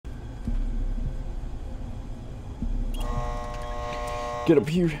Get up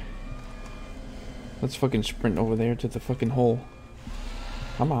here. Let's fucking sprint over there to the fucking hole.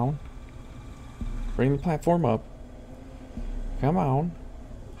 Come on. Bring the platform up. Come on.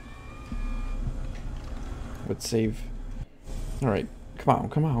 Let's save. Alright. Come on,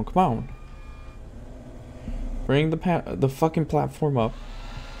 come on, come on. Bring the fucking platform up.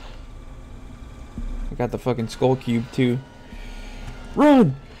 I got the fucking skull cube too.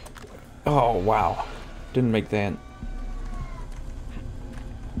 Run! Oh, wow. Didn't make that.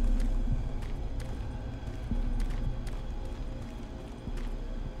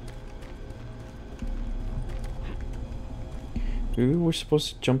 Maybe we're supposed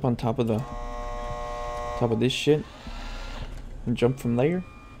to jump on top of this shit and jump from there.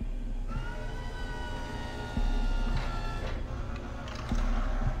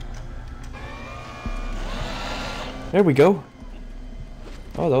 There we go.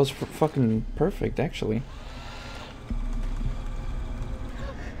 Oh, that was fucking perfect, actually.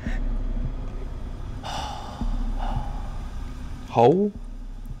 Ho?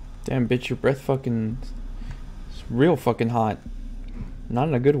 Damn, bitch, your breath fucking... It's real fucking hot. Not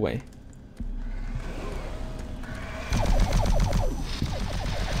in a good way.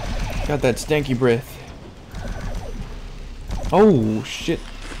 Got that stanky breath. Oh, shit.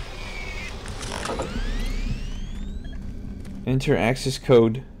 Enter access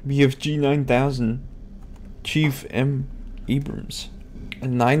code BFG 9000 Chief M. Abrams.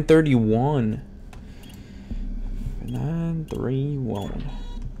 931. 931.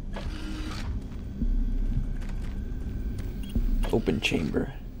 Open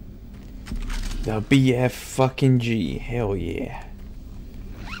chamber. The BF fucking G. Hell yeah.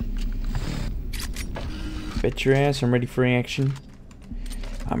 Bet your ass I'm ready for action.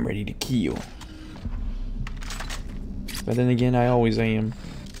 I'm ready to kill. But then again, I always am.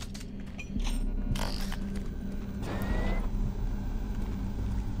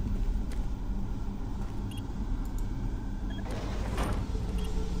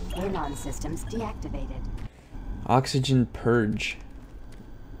 Anon systems deactivated. Oxygen purge.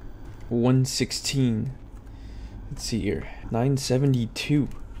 116. Let's see here. 972.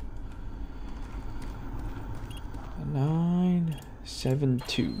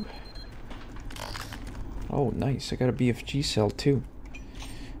 972. Oh, nice. I got a BFG cell too.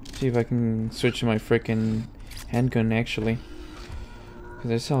 See if I can switch to my frickin' handgun actually.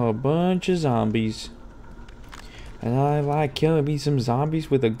 Because I saw a bunch of zombies. And I like killing me some zombies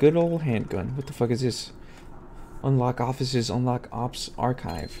with a good old handgun. What the fuck is this? Unlock offices, unlock ops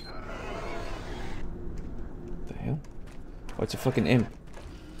archive. What the hell? Oh, it's a fucking imp.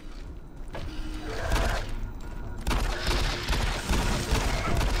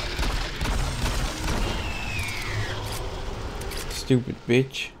 Stupid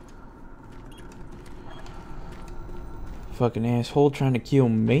bitch. Fucking asshole trying to kill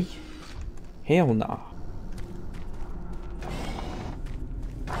me? Hell nah.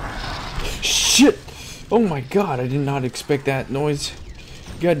 Shit! Oh my god, I did not expect that noise.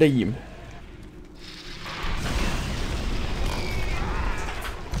 God damn.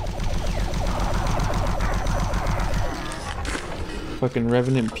 Fucking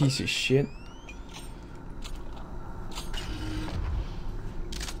revenant piece of shit.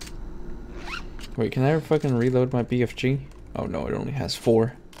 Wait, can I ever fucking reload my BFG? Oh no, it only has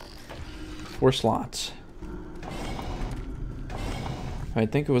 4 slots. I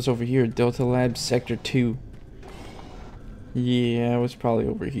think it was over here, Delta Lab Sector 2. Yeah, it was probably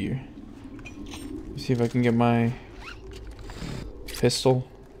over here. Let's see if I can get my pistol.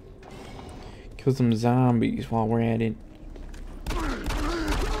 Kill some zombies while we're at it.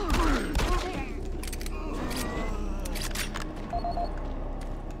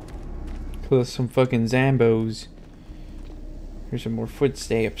 Kill some fucking Zambos. Here's some more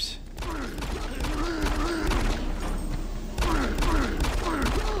footsteps.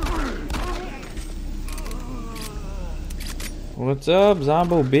 What's up,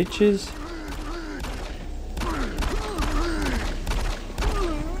 Zombo bitches?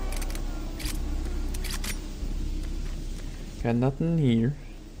 Got nothing here.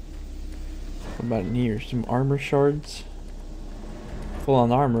 What about in here? Some armor shards. Full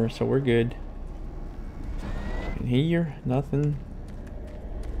on armor, so we're good. In here, nothing.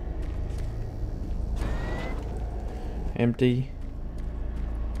 Empty.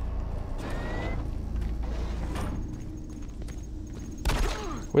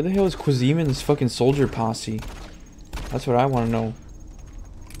 Where the hell is Quasims' fucking soldier posse? That's what I want to know.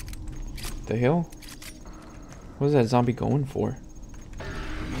 The hell? What is that zombie going for?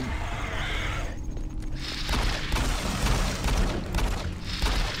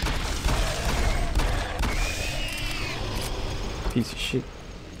 Piece of shit.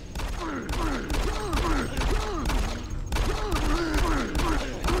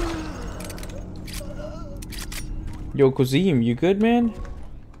 Yo, Quasim, you good, man?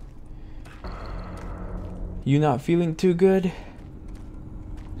 You not feeling too good?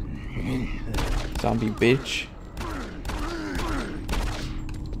 Zombie bitch.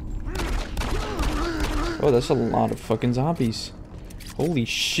 Oh, that's a lot of fucking zombies. Holy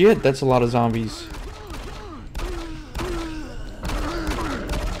shit, that's a lot of zombies.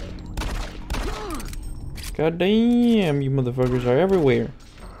 God damn, you motherfuckers are everywhere.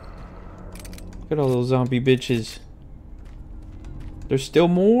 Look at all those zombie bitches. There's still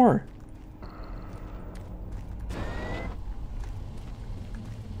more.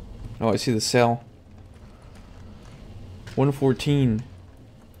 Oh, I see the cell. 114.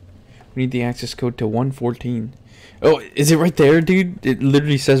 We need the access code to 114. Oh, is it right there, dude? It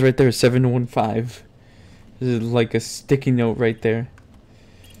literally says right there 715. This is like a sticky note right there.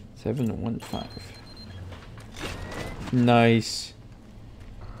 715. Nice.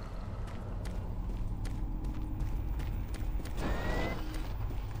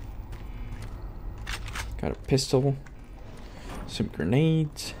 Got a pistol. Some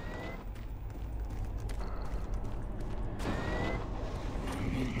grenades.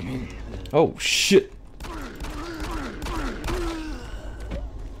 Oh shit.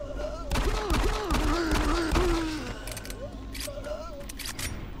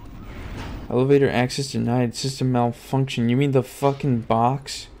 Elevator access denied. System malfunction. You mean the fucking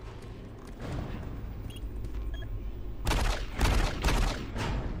box?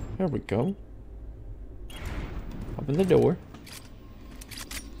 There we go. Open the door.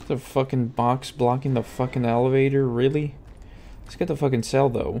 The fucking box blocking the fucking elevator? Really? Let's get the fucking cell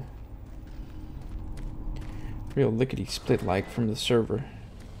though. Real lickety split like from the server.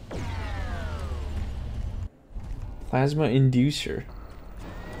 Plasma inducer.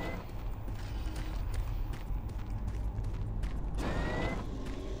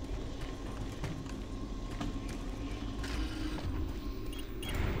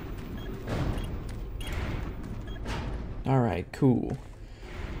 Alright, cool.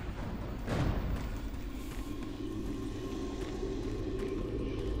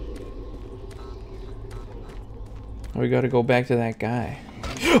 We gotta go back to that guy.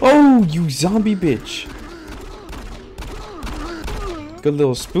 Oh, you zombie bitch! Good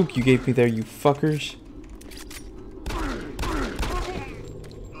little spook you gave me there, you fuckers.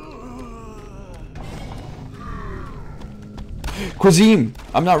 Quasim!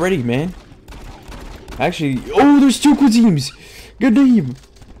 I'm not ready, man. Actually, oh, there's two Quasims! Good name!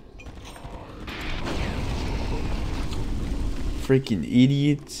 Freaking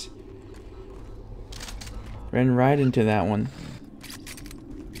idiots. Ran right into that one.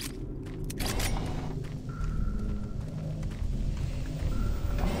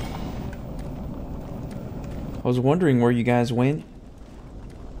 I was wondering where you guys went.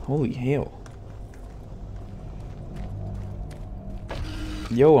 Holy hell.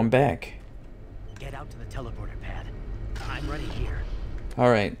 Yo, I'm back. Get out to the teleporter pad. I'm ready here.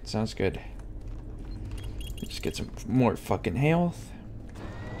 Alright, sounds good. Just get some more fucking health.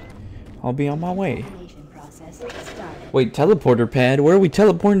 I'll be on my way. Wait, teleporter pad? Where are we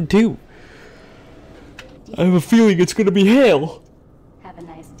teleporting to? I have a feeling it's gonna be hell. Have a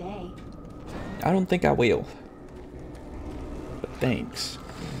nice day. I don't think I will. But thanks.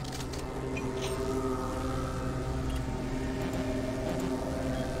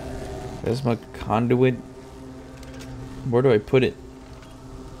 There's my conduit. Where do I put it?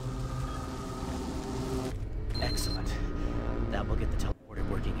 Excellent. That will get the teleporter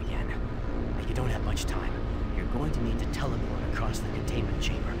working again. But you don't have much time. You're going to need to teleport across the containment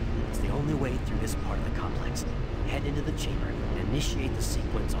chamber. It's the only way through this part of the complex. Head into the chamber and initiate the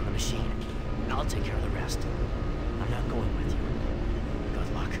sequence on the machine. I'll take care of the rest. I'm not going with you.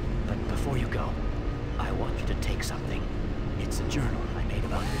 Good luck. But before you go, I want you to take something. It's a journal I made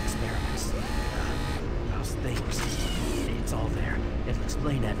about the experiments. Those things. It's all there. It'll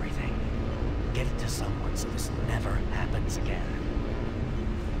explain everything. Get it to someone so this never happens again.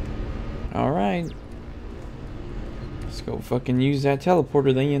 Alright. Let's go fucking use that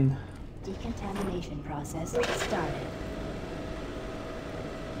teleporter then. Decontamination process started.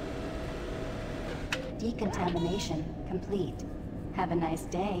 Decontamination complete. Have a nice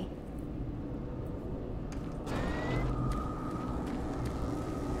day.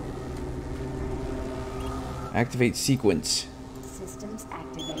 Activate sequence. Systems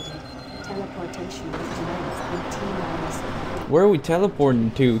activated. Teleportation was commenced in T-minus. Where are we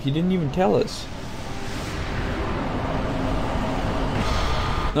teleporting to? He didn't even tell us.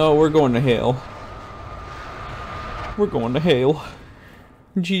 No, we're going to hell. We're going to hell.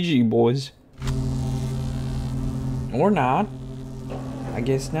 GG, boys. Or not. I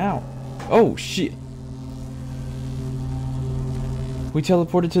guess now. Oh, shit. We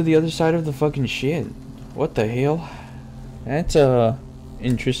teleported to the other side of the fucking shit. What the hell? That's,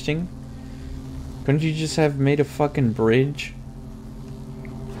 interesting. Couldn't you just have made a fucking bridge?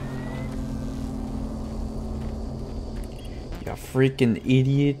 You freaking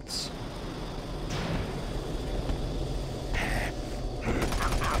idiots.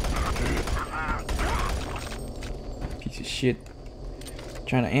 Piece of shit.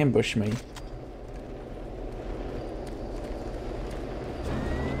 Trying to ambush me.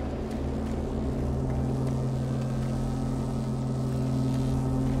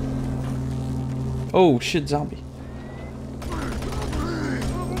 Oh shit, zombie.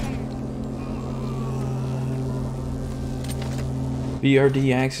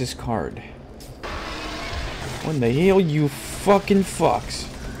 BRD access card. What in the hell, you fucking fucks?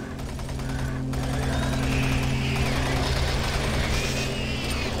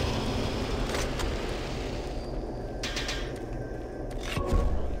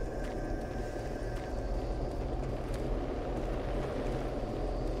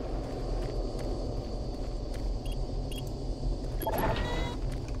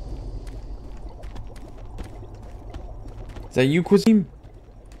 Is that you, Quasim?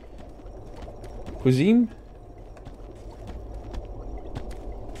 Quasim?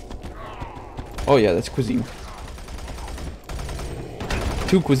 Oh yeah, that's Quasim.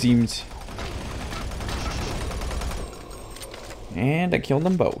 Two Quasims. And I killed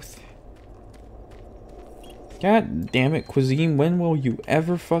them both. God damn it, Quasim, when will you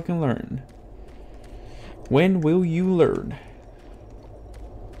ever fucking learn? When will you learn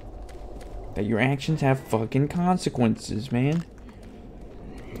that your actions have fucking consequences, man?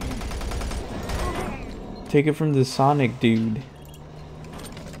 Take it from the Sonic dude.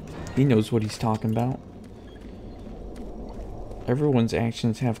 He knows what he's talking about. Everyone's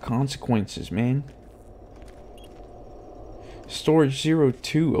actions have consequences, man. Storage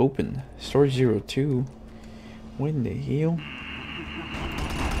 02 open. Storage 02? When the hell?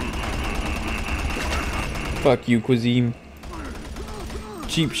 Fuck you, Quasim.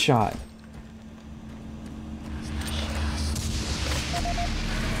 Cheap shot.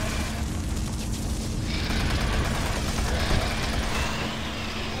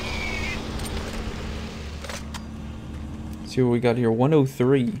 See what we got here.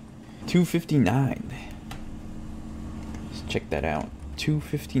 103. 259. Let's check that out.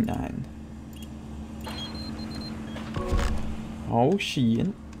 259. Oh shit.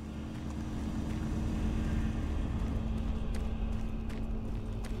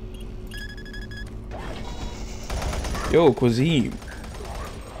 Yo, Quasim.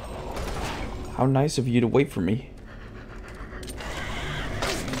 How nice of you to wait for me.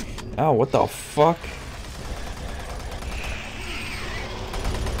 Oh, what the fuck?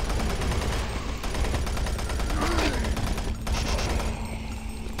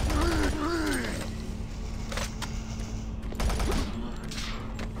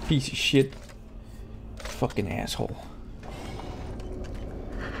 Piece of shit. Fucking asshole.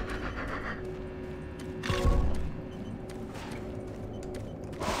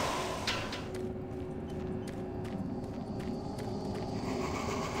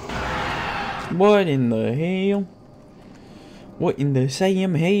 What in the hell? What in the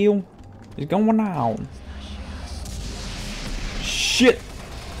same hell is going on? Shit!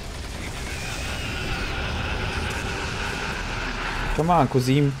 Come on,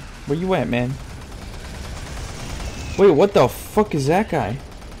 Quasim. Where you at, man? Wait, what the fuck is that guy?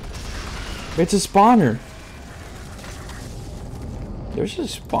 It's a spawner. There's a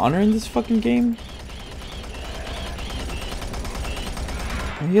spawner in this fucking game?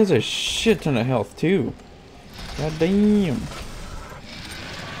 And he has a shit ton of health, too. God damn.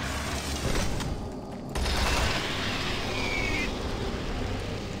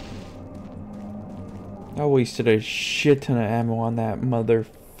 I wasted a shit ton of ammo on that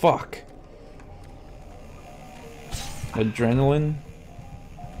motherfuck. Adrenaline.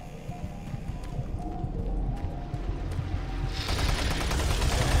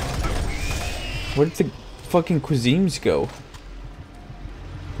 Where did the fucking Quasims go?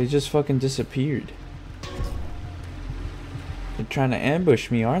 They just fucking disappeared. They're trying to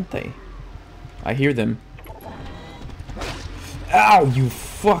ambush me, aren't they? I hear them. Ow, you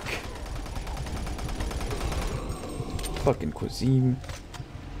fuck! Fucking Quasim.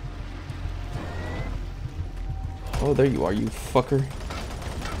 Oh, there you are, you fucker.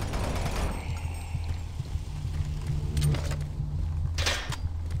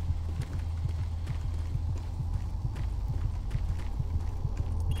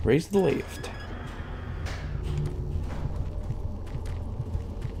 Raise the lift.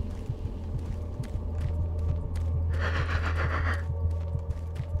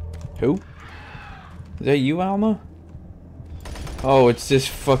 Who? Is that you, Alma? Oh, it's this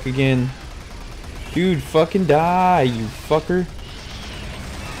fuck again. Dude, fucking die, you fucker.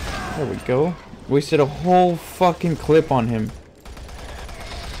 There we go. Wasted a whole fucking clip on him.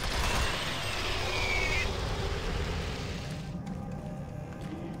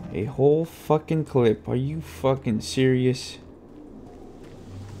 A whole fucking clip. Are you fucking serious?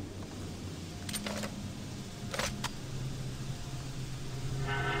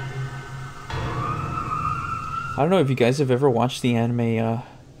 I don't know if you guys have ever watched the anime,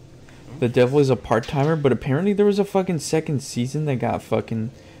 The Devil is a Part-Timer, but apparently there was a fucking second season that got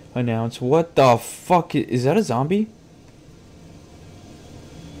fucking announced. What the fuck? Is that a zombie?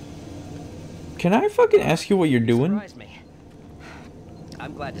 Can I fucking ask you what you're doing? Surprise me.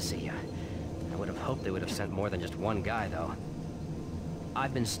 I'm glad to see you. I would have hoped they would have sent more than just one guy, though.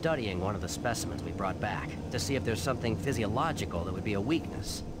 I've been studying one of the specimens we brought back to see if there's something physiological that would be a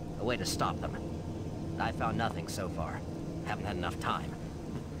weakness, a way to stop them. I found nothing so far. Haven't had enough time.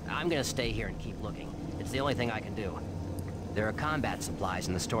 I'm gonna stay here and keep looking. It's the only thing I can do. There are combat supplies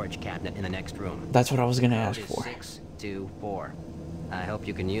in the storage cabinet in the next room. That's what I was gonna ask Code for. is 624. I hope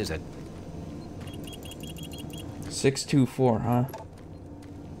you can use it. 624, huh?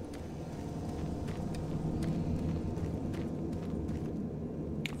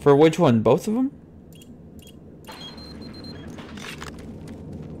 For which one? Both of them?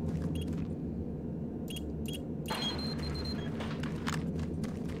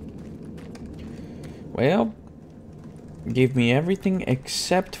 Well, gave me everything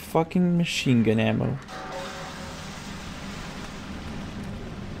except fucking machine gun ammo.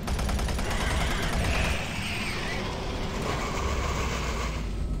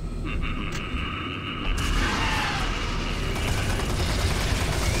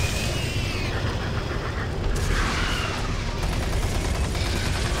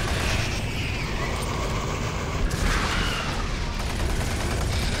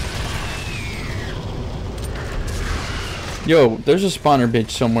 Yo, there's a spawner bitch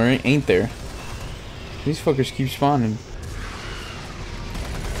somewhere, ain't there? These fuckers keep spawning.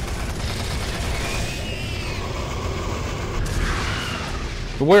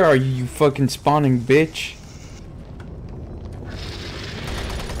 Where are you, you fucking spawning bitch?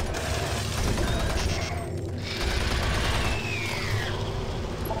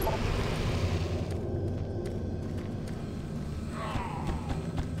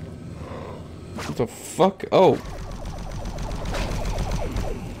 What the fuck? Oh.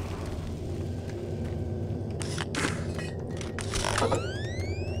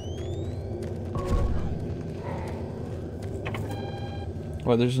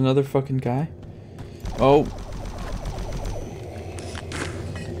 What, there's another fucking guy? Oh.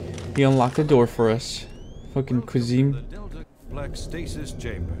 He unlocked the door for us. Fucking Quasims. The Delta Black stasis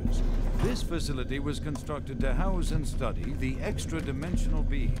chambers. This facility was constructed to house and study the extra-dimensional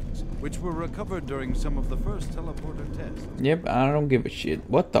beings, which were recovered during some of the first teleporter tests. Yep, I don't give a shit.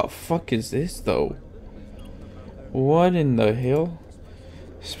 What the fuck is this, though? What in the hell?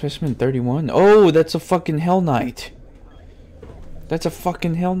 Specimen 31? Oh, that's a fucking Hell Knight. That's a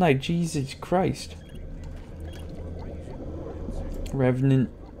fucking Hell Knight, Jesus Christ. Revenant.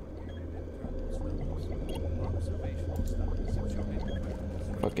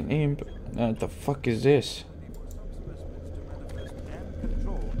 Fucking imp. What the fuck is this?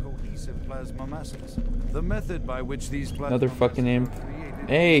 The method by which these Another fucking imp.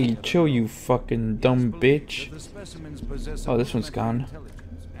 Hey, chill, you fucking dumb bitch. Oh, this one's gone.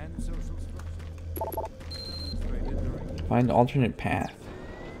 Find alternate path.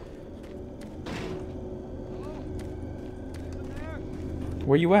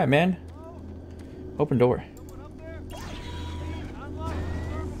 Where you at, man? Open door.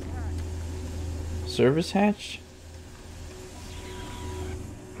 Service hatch?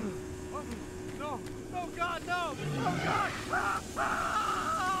 No, God, no! Oh, God!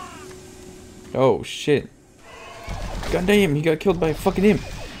 Oh, shit. God damn, he got killed by a fucking imp.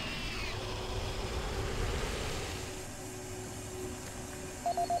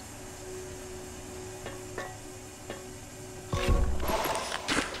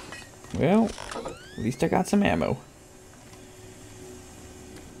 Well, at least I got some ammo.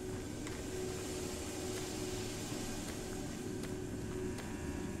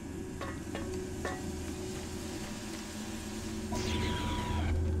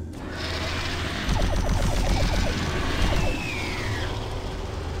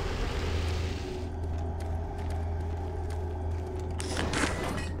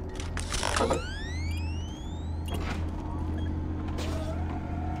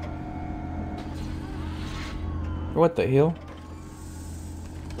 What the hell?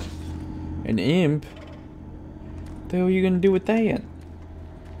 An imp? What the hell are you gonna do with that?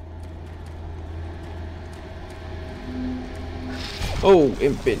 Oh,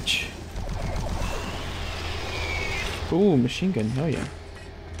 imp bitch. Ooh, machine gun, hell yeah.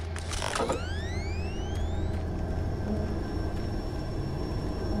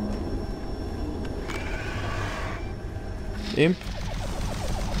 Imp.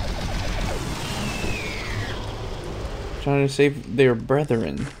 Trying to save their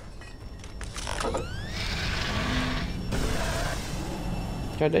brethren.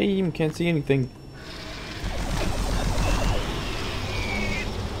 God, I even can't see anything.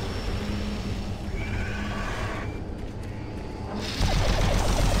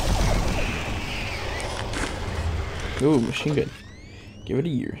 Ooh, machine gun. Give it a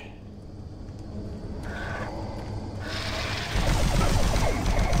year.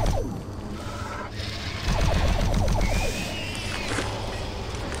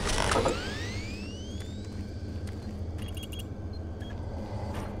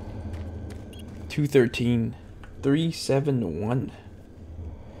 $213. 371.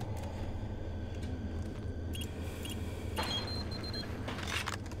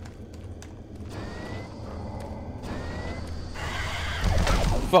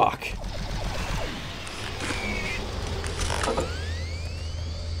 Fuck.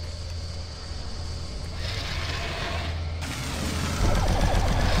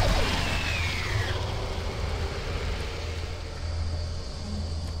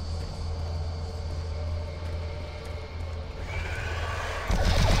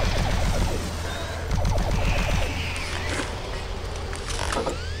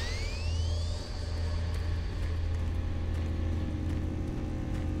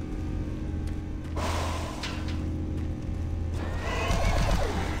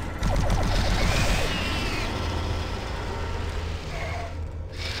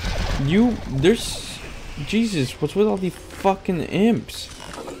 There's... Jesus, what's with all these fucking imps?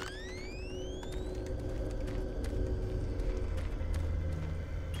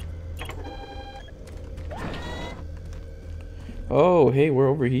 Oh, hey, we're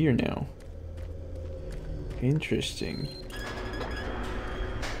over here now. Interesting.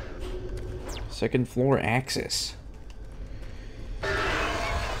 Second floor access.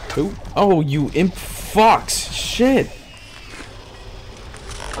 Who? Oh, you imp fucks! Shit!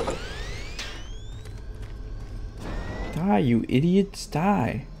 Die, you idiots,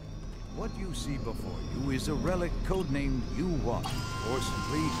 die. What you see before you is a relic codenamed U1, or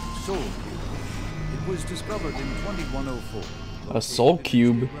simply Soul Cube. It was discovered in 2104. A Soul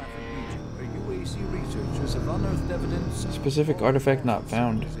Cube? Where UAC researchers have unearthed evidence of Specific artifact not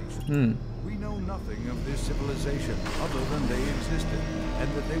found. We know nothing of this civilization other than they existed,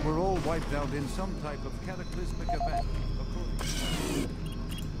 and that they were all wiped out in some type of cataclysmic event, according to stone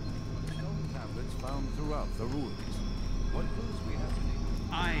tablets found throughout the ruins. What clues we have to need?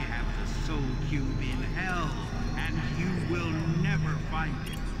 I have the Soul Cube in hell, and you will never find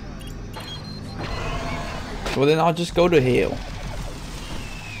it. Well, then I'll just go to hell.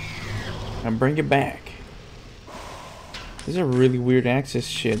 And bring it back. This is a really weird access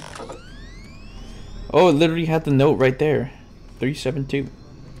shit. Oh, it literally had the note right there. 372.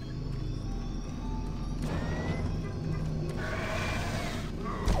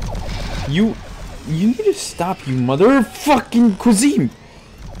 You need to stop, you motherfucking Quasim!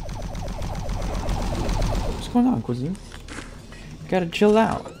 What's going on, Quasim? Gotta chill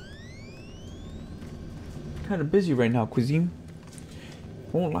out. Kinda busy right now, Quasim.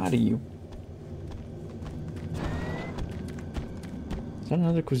 Won't lie to you. Is that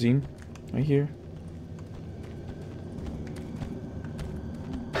another Quasim? Right here?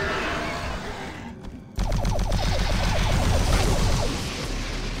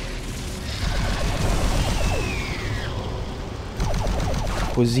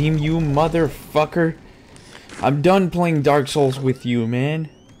 Quasim, you motherfucker. I'm done playing Dark Souls with you, man.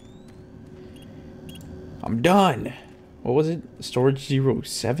 I'm done. What was it? Storage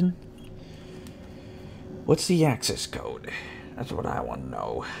 07? What's the access code? That's what I want to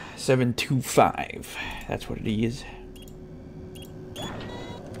know. 725. That's what it is.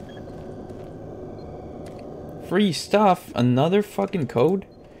 Free stuff? Another fucking code?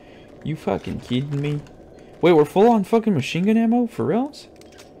 You fucking kidding me? Wait, we're full on fucking machine gun ammo? For reals?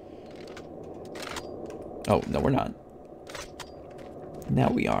 Oh, no, we're not. Now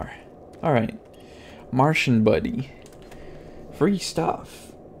we are. Alright. Martian Buddy. Free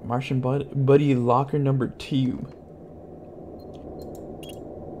stuff. Martian Buddy locker number 2.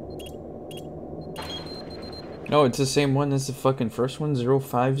 No, it's the same one as the fucking first one,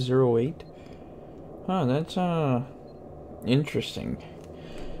 0508. Oh, that's interesting.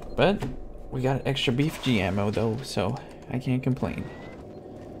 But we got extra BFG ammo though, so I can't complain.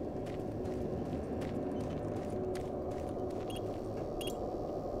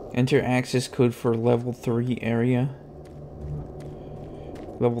 Enter access code for level 3 area.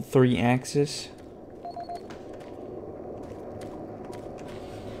 Level 3 access.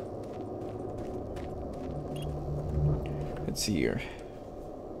 Let's see here.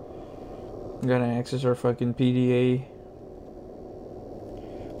 I'm gonna access our fucking PDA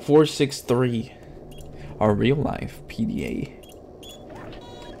 463. Our real life PDA.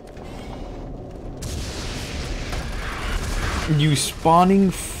 You spawning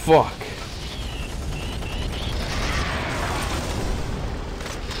fuck.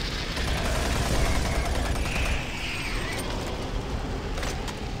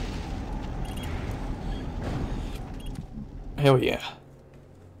 Hell yeah.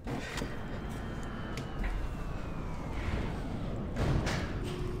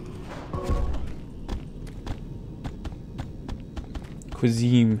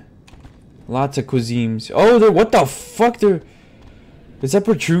 Quasim. Lots of Quasims. Oh, they're, what the fuck? They're... Is that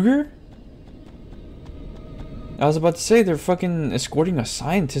Betruger? I was about to say they're fucking escorting a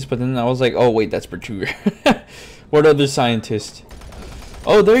scientist, but then I was like, oh wait, that's Betruger. What other scientist?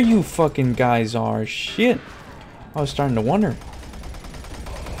 Oh, there you fucking guys are. Shit. I was starting to wonder.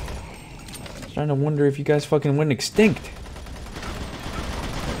 Starting to wonder if you guys fucking went extinct.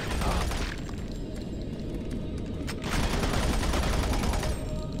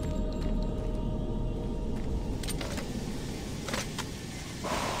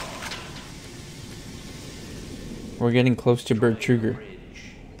 We're getting close to Betruger.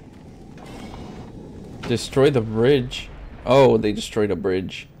 Destroy the bridge. Oh, they destroyed a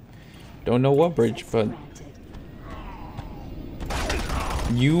bridge. Don't know what bridge, but...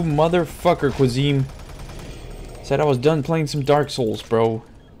 You motherfucker, Quasim. Said I was done playing some Dark Souls, bro.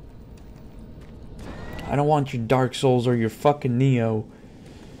 I don't want your Dark Souls or your fucking Neo.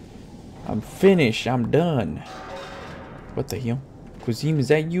 I'm finished. I'm done. What the hell? Quasim, is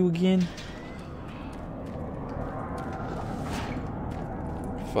that you again?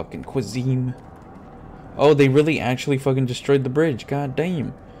 Fucking Quasim. Oh, they really actually fucking destroyed the bridge. God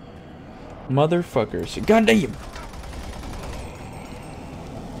damn. Motherfuckers. God damn.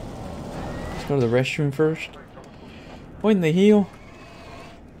 Let's go to the restroom first. What in the hell?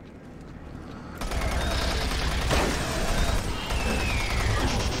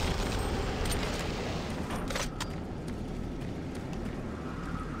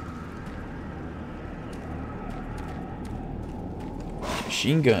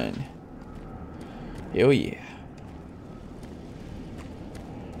 Machine gun. Hell yeah.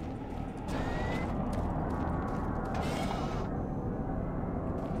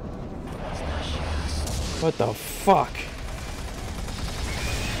 What the fuck?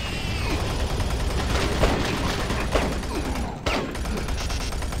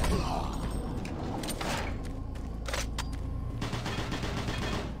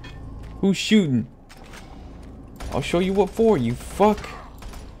 Who's shooting? I'll show you what for, you fuck.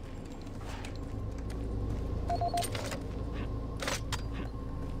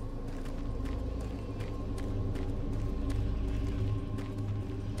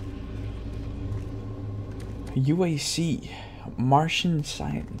 UAC, Martian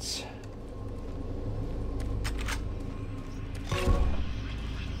Science.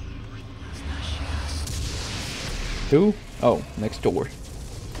 Who? Oh, next door.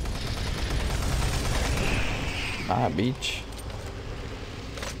 Ah, beach.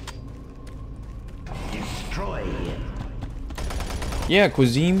 Destroy it. Yeah,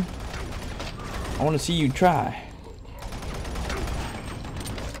 Quasim. I want to see you try.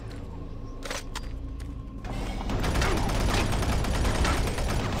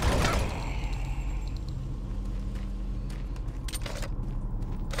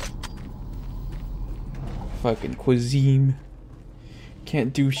 Fucking Quasim.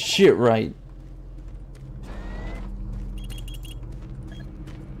 Can't do shit right.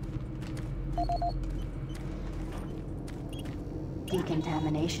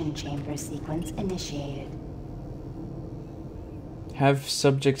 Decontamination chamber sequence initiated. Have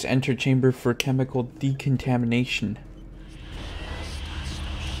subjects enter chamber for chemical decontamination.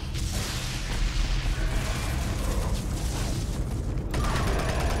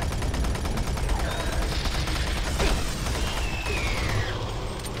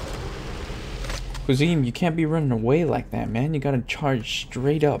 Quasim, you can't be running away like that, man. You gotta charge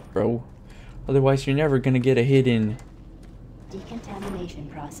straight up, bro. Otherwise, you're never gonna get a hit in. Decontamination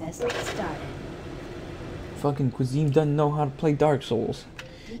process started. Fucking Quasim doesn't know how to play Dark Souls.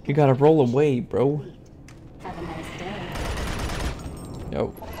 You gotta roll away, bro. Complete.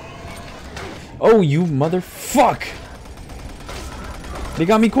 Oh. Oh, you motherfuck! They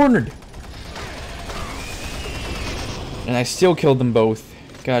got me cornered! And I still killed them both.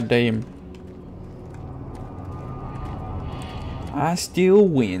 God damn. I still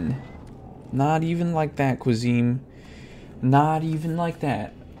win. Not even like that, Quasim. Not even like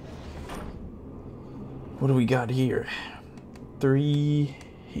that. What do we got here?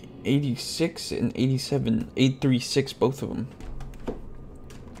 386 and 87. 836, both of them.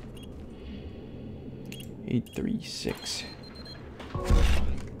 836.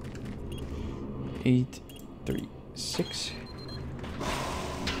 836.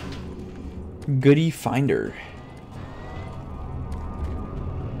 Goody finder.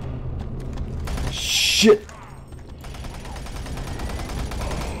 Shit.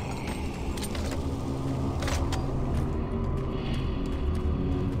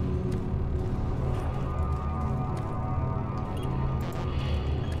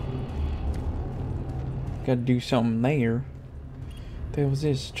 Gotta do something there. What the hell was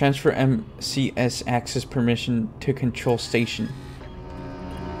this? Transfer MCS access permission to control station.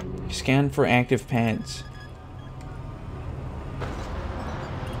 Scan for active pads.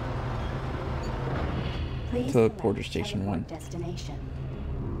 Please Teleporter select station 1. Destination.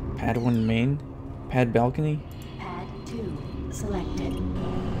 Pad 1 main. Pad balcony. Pad 2 selected.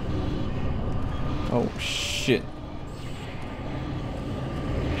 Oh shit.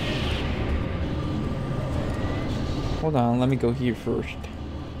 Hold on, let me go here first.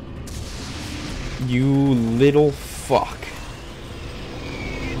 You little fuck.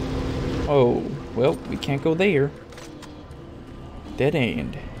 Oh, well, we can't go there. Dead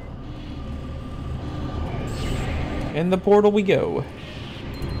end. In the portal we go.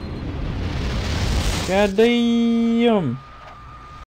 God damn.